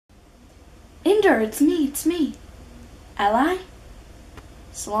Ender, it's me. Ally?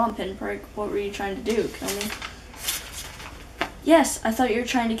 Salam, Pinprick. What were you trying to do? Kill me? Yes, I thought you were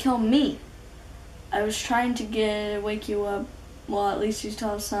trying to kill me. I was trying to wake you up. Well, at least you still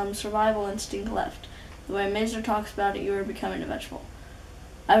have some survival instinct left. The way Mazer talks about it, you were becoming a vegetable.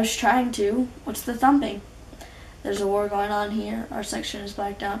 I was trying to. What's the thumping? There's a war going on here. Our section is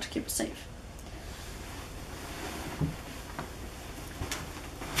blacked out to keep us safe.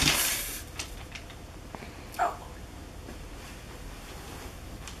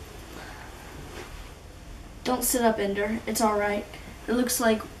 Don't sit up, Ender. It's alright. It looks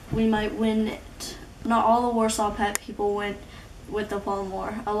like we might win it. Not all the Warsaw Pet people went with the Palm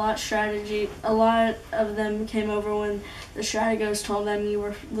War. A lot of them came over when the Strategos told them you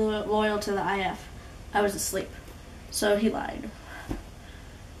were loyal to the IF. I was asleep. So he lied.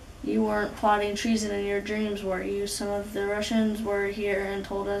 You weren't plotting treason in your dreams, were you? Some of the Russians were here and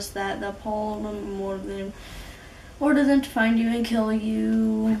told us that the Poland ordered them to find you and kill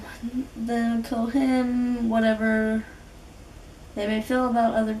you, then kill him, whatever they may feel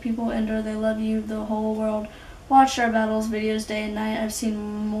about other people. Ender, they love you. The whole world watched our battles videos day and night. I've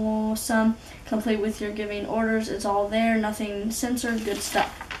seen some complete with your giving orders. It's all there, nothing censored, good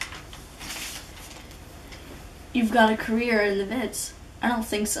stuff. You've got a career in the vids. I don't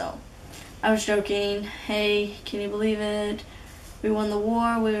think so. I was joking. Hey, can you believe it? We won the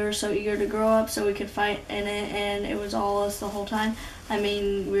war. We were so eager to grow up so we could fight in it, and it was all us the whole time. I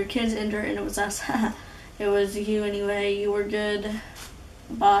mean, we were kids, Ender, and it was us. It was you anyway. You were good.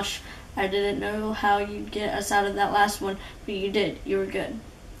 Bosh. I didn't know how you'd get us out of that last one, but you did. You were good.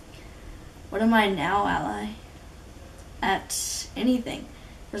 What am I now, Ally? At anything.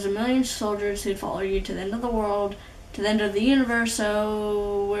 There's a million soldiers who'd follow you to the end of the world, to the end of the universe,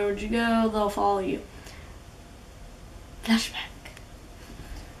 so where would you go? They'll follow you. Flashback.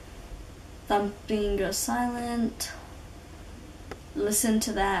 Thumping goes silent. Listen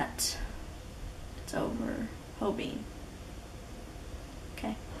to that. It's over. Hobing.